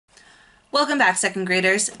Welcome back, second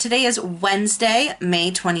graders. Today is Wednesday,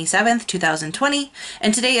 May 27th, 2020,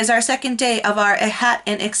 and today is our second day of our hat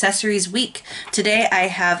and accessories week. Today I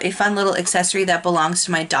have a fun little accessory that belongs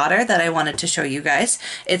to my daughter that I wanted to show you guys.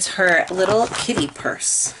 It's her little kitty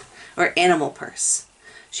purse, or animal purse.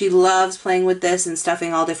 She loves playing with this and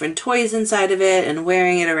stuffing all different toys inside of it and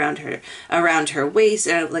wearing it around her waist,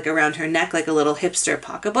 like around her neck, like a little hipster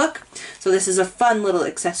pocketbook. So this is a fun little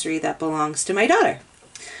accessory that belongs to my daughter.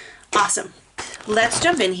 Awesome. Let's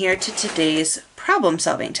jump in here to today's problem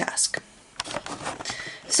solving task.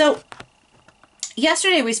 So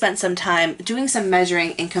yesterday we spent some time doing some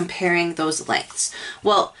measuring and comparing those lengths.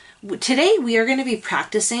 Well, today we are going to be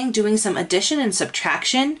practicing doing some addition and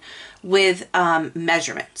subtraction with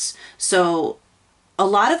measurements. So a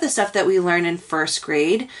lot of the stuff that we learn in first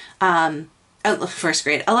grade, a lot of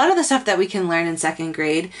the stuff that we can learn in second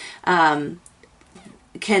grade can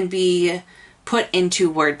be put into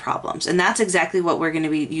word problems, and that's exactly what we're going to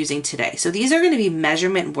be using today. So these are going to be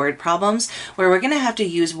measurement word problems where we're going to have to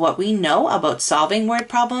use what we know about solving word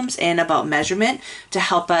problems and about measurement to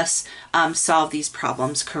help us solve these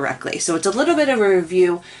problems correctly. So it's a little bit of a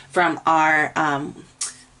review from our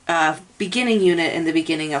beginning unit in the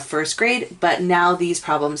beginning of first grade, but now these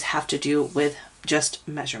problems have to do with just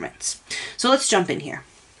measurements. So let's jump in here.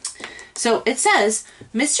 So it says,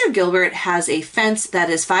 Mr. Gilbert has a fence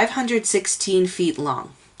that is 516 feet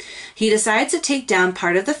long. He decides to take down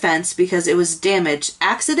part of the fence because it was damaged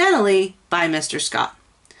accidentally by Mr. Scott.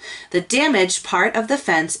 The damaged part of the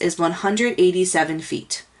fence is 187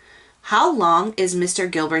 feet. How long is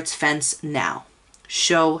Mr. Gilbert's fence now?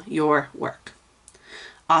 Show your work.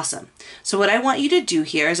 Awesome. So what I want you to do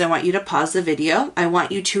here is I want you to pause the video. I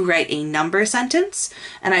want you to write a number sentence,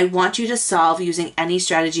 and I want you to solve using any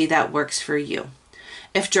strategy that works for you.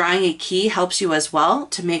 If drawing a key helps you as well,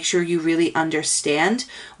 to make sure you really understand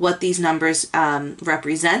what these numbers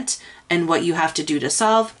represent and what you have to do to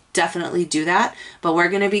solve, definitely do that. But we're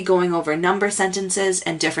going to be going over number sentences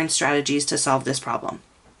and different strategies to solve this problem.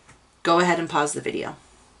 Go ahead and pause the video.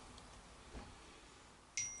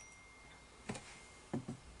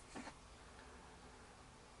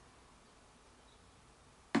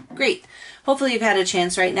 Great. Hopefully you've had a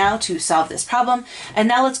chance right now to solve this problem, and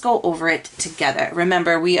now let's go over it together.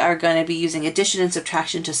 Remember, we are going to be using addition and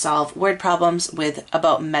subtraction to solve word problems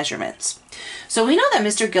about measurements. So we know that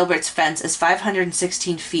Mr. Gilbert's fence is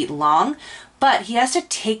 516 feet long, but he has to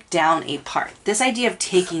take down a part. This idea of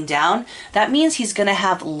taking down, that means he's going to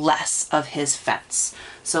have less of his fence.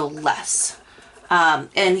 So less.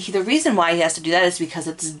 The reason why he has to do that is because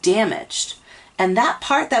it's damaged. And that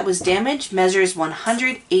part that was damaged measures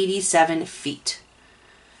 187 feet.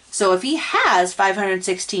 So if he has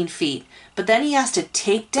 516 feet, but then he has to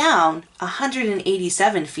take down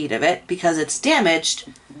 187 feet of it because it's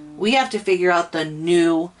damaged, we have to figure out the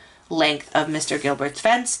new length of Mr. Gilbert's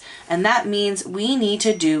fence, and that means we need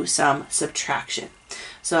to do some subtraction.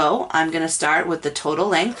 So I'm going to start with the total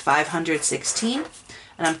length, 516,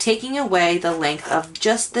 and I'm taking away the length of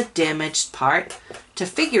just the damaged part to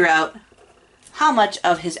figure out how much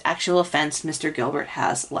of his actual fence Mr. Gilbert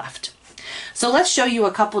has left. So let's show you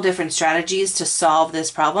a couple different strategies to solve this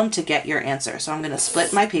problem to get your answer. So I'm going to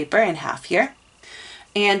split my paper in half here.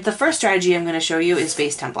 And the first strategy I'm going to show you is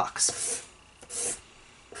base 10 blocks.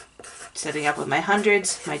 Setting up with my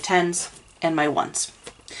hundreds, my tens, and my ones.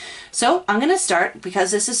 So I'm going to start,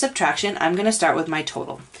 because this is subtraction, I'm going to start with my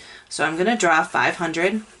total. So I'm going to draw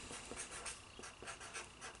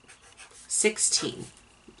 516.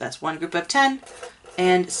 That's one group of 10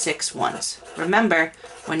 and 6 ones. Remember,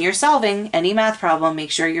 when you're solving any math problem, make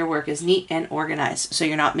sure your work is neat and organized so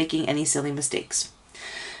you're not making any silly mistakes.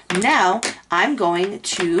 Now, I'm going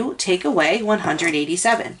to take away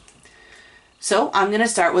 187. So I'm going to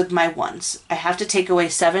start with my ones. I have to take away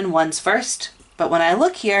 7 ones first, but when I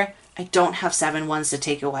look here, I don't have 7 ones to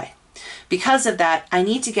take away. Because of that, I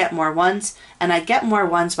need to get more ones, and I get more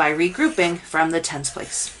ones by regrouping from the tens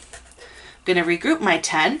place. I'm going to regroup my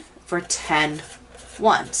 10 for 10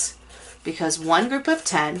 ones because one group of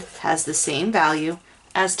 10 has the same value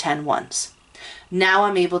as 10 ones. Now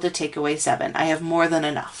I'm able to take away 7. I have more than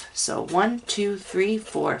enough. So 1, 2, 3,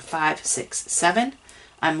 4, 5, 6, 7.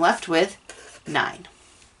 I'm left with 9.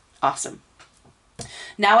 Awesome.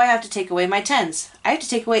 Now I have to take away my tens. I have to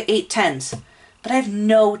take away 8 tens, but I have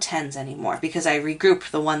no tens anymore because I regrouped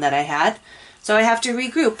the one that I had. So I have to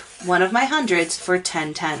regroup one of my hundreds for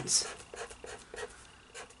 10 tens.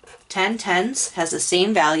 10 tens has the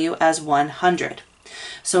same value as 100.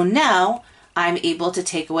 So now I'm able to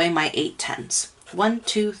take away my 8 tens. 1,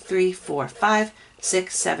 2, 3, 4, 5,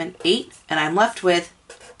 6, 7, 8, and I'm left with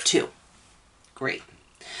 2. Great.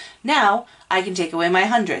 Now I can take away my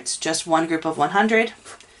hundreds, just one group of 100,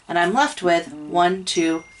 and I'm left with 1,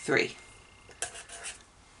 2, 3.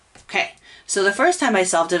 Okay, so the first time I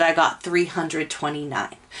solved it, I got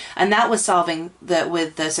 329, and that was solving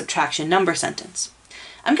with the subtraction number sentence.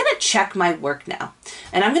 I'm going to check my work now,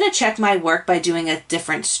 and I'm going to check my work by doing a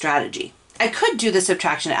different strategy. I could do the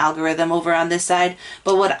subtraction algorithm over on this side,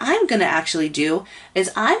 but what I'm going to actually do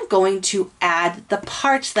is I'm going to add the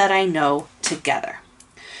parts that I know together.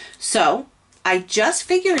 So I just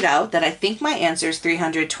figured out that I think my answer is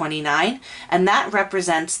 329, and that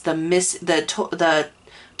represents the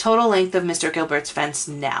total length of Mr. Gilbert's fence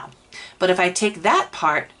now. But if I take that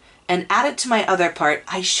part and add it to my other part,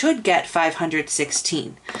 I should get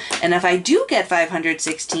 516. And if I do get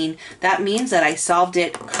 516, that means that I solved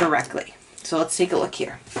it correctly. So let's take a look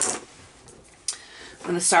here. I'm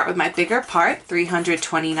going to start with my bigger part,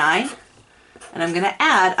 329, and I'm going to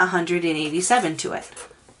add 187 to it.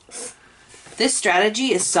 This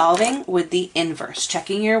strategy is solving with the inverse,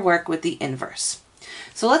 checking your work with the inverse.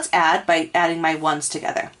 So let's add by adding my ones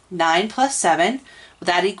together. 9 plus 7,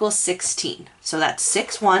 that equals 16. So that's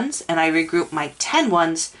 6 ones, and I regroup my 10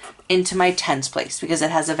 ones into my tens place because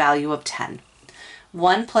it has a value of 10.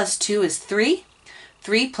 1 plus 2 is 3.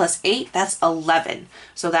 3 plus 8, that's 11.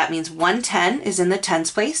 So that means 110 is in the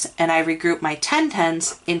tens place, and I regroup my 10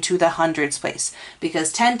 tens into the hundreds place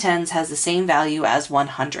because 10 tens has the same value as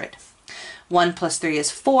 100. 1 plus 3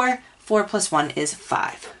 is 4. 4 plus 1 is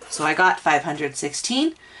 5. So I got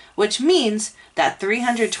 516, which means that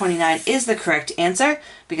 329 is the correct answer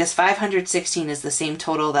because 516 is the same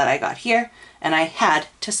total that I got here and I had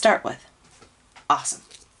to start with. Awesome.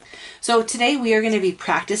 So today we are going to be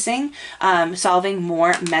practicing solving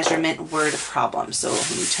more measurement word problems. So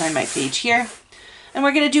let me turn my page here, and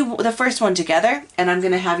we're going to do the first one together, and I'm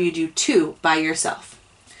going to have you do 2 by yourself.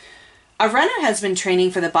 A runner has been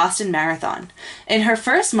training for the Boston Marathon. In her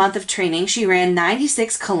first month of training, she ran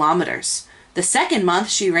 96 kilometers. The second month,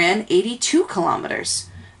 she ran 82 kilometers.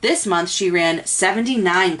 This month, she ran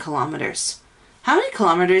 79 kilometers. How many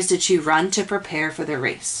kilometers did she run to prepare for the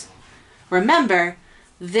race? Remember,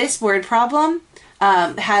 this word problem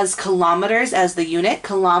has kilometers as the unit.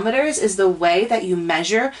 Kilometers is the way that you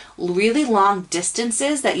measure really long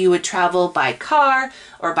distances that you would travel by car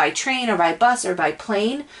or by train or by bus or by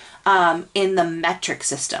plane. In the metric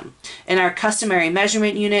system. In our customary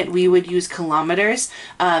measurement unit, we would use kilometers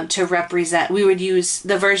to represent, we would use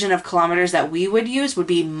the version of kilometers that we would use would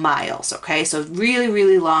be miles, okay? So really,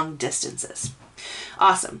 really long distances.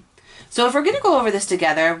 Awesome. So if we're going to go over this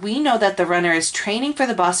together, we know that the runner is training for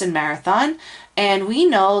the Boston Marathon, and we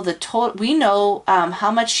know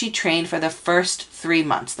how much she trained for the first 3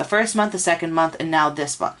 months, the first month, the second month, and now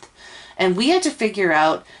this month. And we had to figure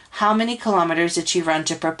out how many kilometers did she run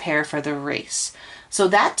to prepare for the race. So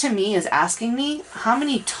that to me is asking me how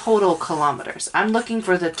many total kilometers. I'm looking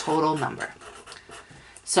for the total number.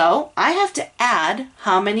 So I have to add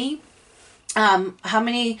how many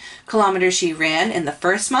kilometers she ran in the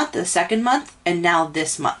first month, the second month, and now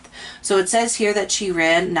this month. So it says here that she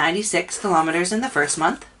ran 96 kilometers in the first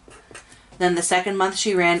month. Then the second month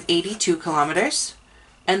she ran 82 kilometers.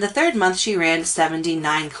 And the third month she ran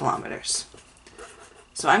 79 kilometers.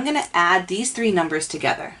 So I'm going to add these 3 numbers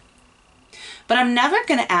together. But I'm never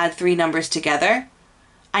going to add 3 numbers together.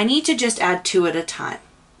 I need to just add 2 at a time.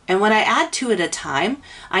 And when I add 2 at a time,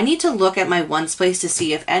 I need to look at my ones place to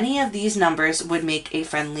see if any of these numbers would make a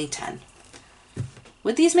friendly 10.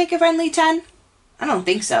 Would these make a friendly 10? I don't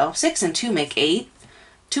think so. 6 and 2 make 8.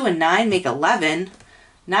 2 and 9 make 11.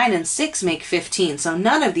 9 and 6 make 15. So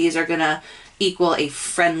none of these are going to equal a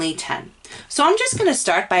friendly 10. So I'm just going to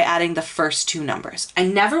start by adding the first 2 numbers. I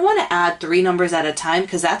never want to add 3 numbers at a time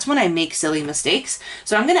because that's when I make silly mistakes.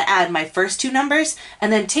 So I'm going to add my first 2 numbers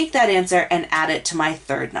and then take that answer and add it to my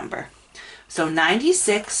third number. So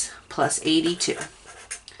 96 plus 82.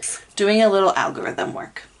 Doing a little algorithm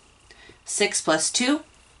work. 6 plus 2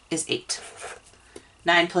 is 8.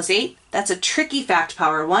 9 plus 8, that's a tricky fact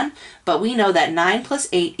power one, but we know that 9 plus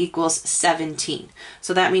 8 equals 17.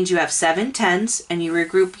 So that means you have 7 tens and you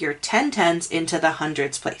regroup your 10 tens into the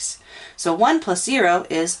hundreds place. So 1 plus 0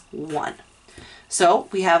 is 1. So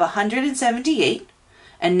we have 178,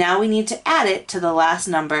 and now we need to add it to the last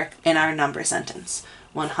number in our number sentence.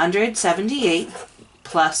 178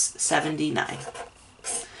 plus 79.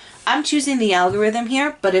 I'm choosing the algorithm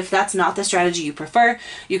here, but if that's not the strategy you prefer,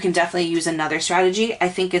 you can definitely use another strategy. I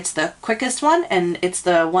think it's the quickest one, and it's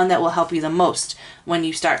the one that will help you the most when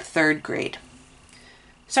you start 3rd grade.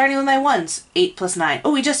 Starting with my ones, 8 plus 9.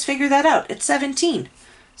 Oh, we just figured that out. It's 17.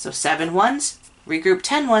 So 7 ones, regroup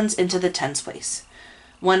 10 ones into the tens place.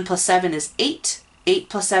 1 plus 7 is 8. 8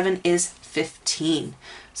 plus 7 is 15.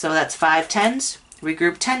 So that's 5 tens.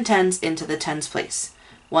 Regroup 10 tens into the tens place.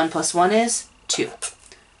 1 plus 1 is 2.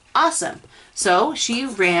 Awesome. So she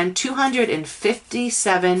ran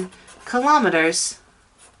 257 kilometers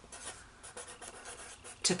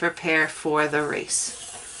to prepare for the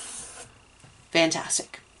race.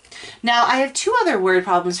 Fantastic. Now I have 2 other word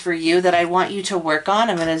problems for you that I want you to work on.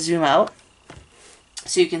 I'm going to zoom out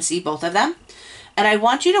so you can see both of them. And I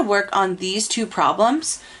want you to work on these 2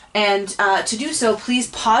 problems. And to do so, please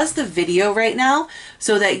pause the video right now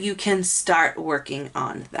so that you can start working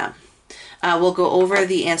on them. We'll go over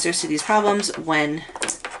the answers to these problems when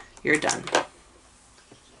you're done.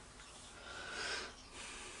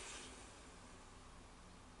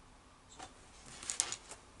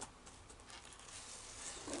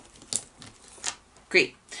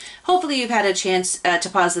 Great. Hopefully you've had a chance to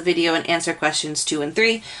pause the video and answer questions 2 and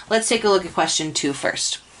 3. Let's take a look at question 2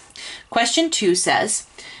 first. Question 2 says,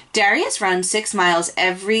 Darius runs 6 miles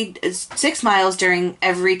during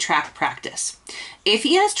every track practice. If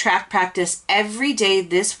he has track practice every day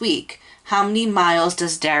this week, how many miles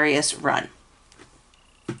does Darius run?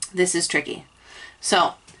 This is tricky.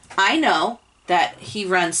 So I know that he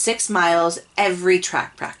runs 6 miles every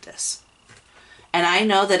track practice. And I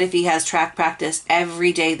know that if he has track practice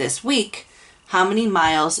every day this week, how many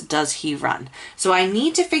miles does he run? So I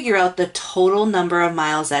need to figure out the total number of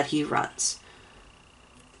miles that he runs.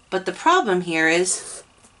 But the problem here is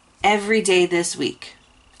every day this week.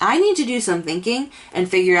 I need to do some thinking and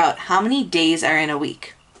figure out how many days are in a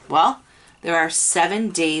week. Well, there are 7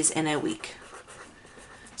 days in a week.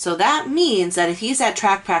 So that means that if he's at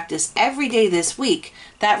track practice every day this week,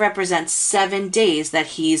 that represents 7 days that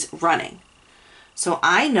he's running. So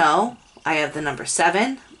I know I have the number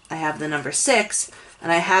 7, I have the number 6,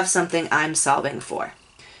 and I have something I'm solving for.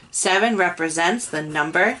 7 represents the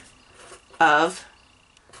number of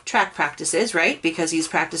track practices, right? Because he's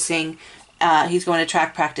practicing, he's going to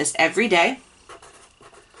track practice every day.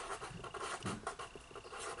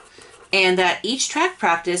 And that each track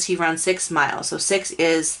practice, he runs 6 miles. So 6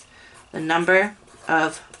 is the number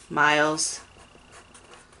of miles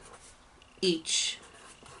each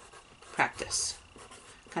practice.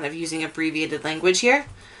 Kind of using abbreviated language here.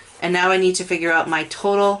 And now I need to figure out my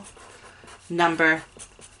total number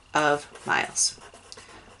of miles.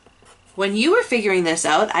 When you were figuring this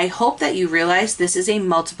out, I hope that you realized this is a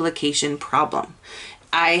multiplication problem.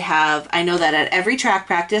 I know that at every track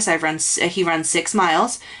practice he runs 6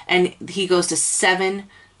 miles and he goes to 7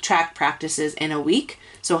 track practices in a week.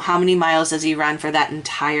 So how many miles does he run for that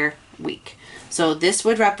entire week? So this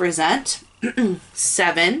would represent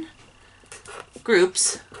 7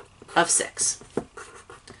 groups of 6.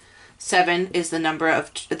 7 is the number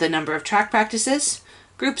of track practices,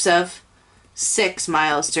 groups of 6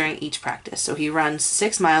 miles during each practice. So he runs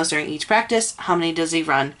 6 miles during each practice. How many does he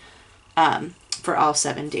run for all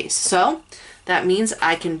 7 days? So that means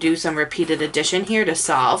I can do some repeated addition here to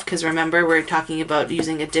solve, because remember we're talking about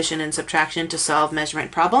using addition and subtraction to solve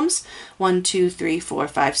measurement problems. 1, 2, 3, 4,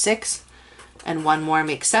 5, 6, and 1 more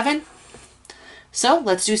makes 7. So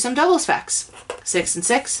let's do some doubles facts. 6 and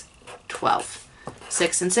 6, 12.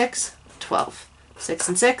 6 and 6, 12. 6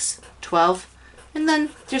 and 6, 12. And then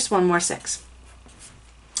just 1 more 6.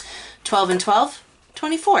 12 and 12,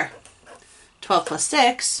 24. 12 plus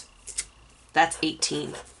 6, that's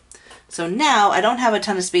 18. So now I don't have a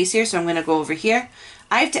ton of space here, so I'm going to go over here.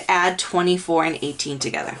 I have to add 24 and 18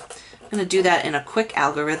 together. I'm going to do that in a quick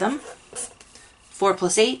algorithm. 4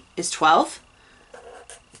 plus 8 is 12.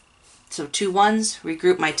 So 2 ones,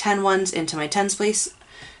 regroup my 10 ones into my tens place.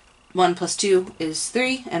 1 plus 2 is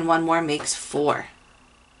 3, and 1 more makes 4.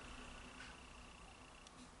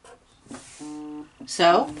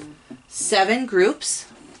 So 7 groups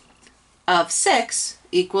of 6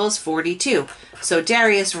 equals 42. So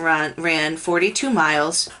Darius ran 42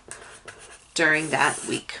 miles during that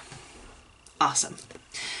week. Awesome.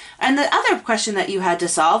 And the other question that you had to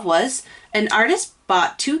solve was, an artist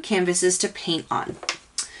bought 2 canvases to paint on.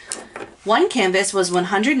 One canvas was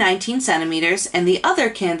 119 centimeters and the other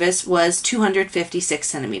canvas was 256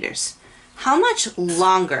 centimeters. How much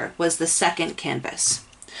longer was the second canvas?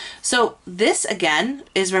 So this again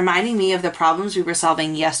is reminding me of the problems we were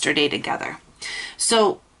solving yesterday together.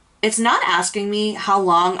 So it's not asking me how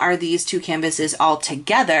long are these 2 canvases all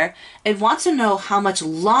together. It wants to know how much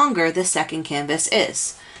longer the second canvas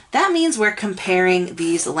is. That means we're comparing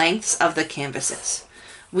these lengths of the canvases.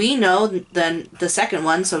 We know the second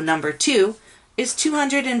one, so number 2, is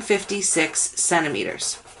 256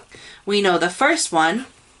 centimeters. We know the first one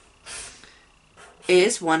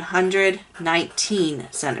is 119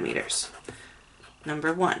 centimeters.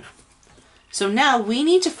 Number 1. So now we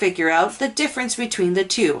need to figure out the difference between the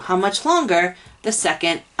two, how much longer the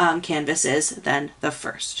second canvas is than the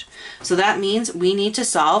first. So that means we need to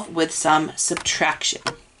solve with some subtraction.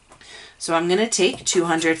 So I'm going to take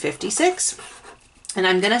 256 and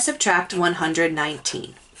I'm going to subtract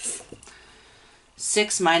 119.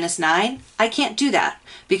 6 minus 9, I can't do that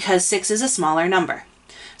because 6 is a smaller number.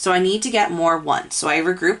 So I need to get more ones. So I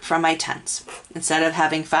regroup from my tens. Instead of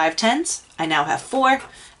having 5 tens, I now have 4.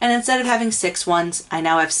 And instead of having 6 ones, I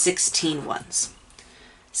now have 16 ones.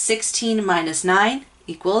 16 minus 9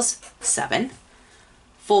 equals 7.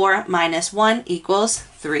 4 minus 1 equals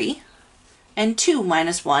 3. And 2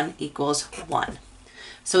 minus 1 equals 1.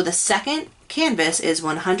 So the second canvas is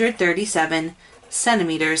 137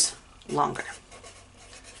 centimeters longer.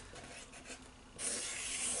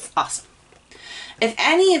 Awesome. If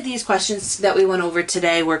any of these questions that we went over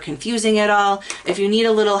today were confusing at all, if you need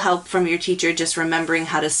a little help from your teacher just remembering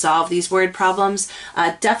how to solve these word problems,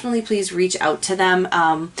 definitely please reach out to them.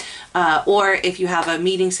 Or if you have a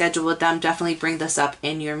meeting scheduled with them, definitely bring this up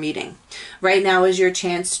in your meeting. Right now is your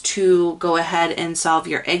chance to go ahead and solve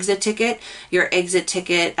your exit ticket. Your exit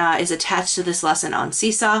ticket is attached to this lesson on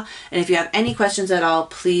Seesaw. And if you have any questions at all,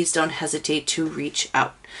 please don't hesitate to reach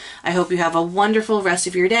out. I hope you have a wonderful rest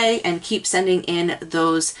of your day and keep sending in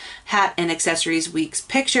those hat and accessories week's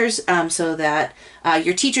pictures so that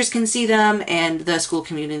your teachers can see them and the school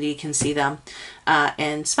community can see them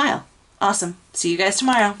and smile. Awesome. See you guys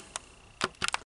tomorrow.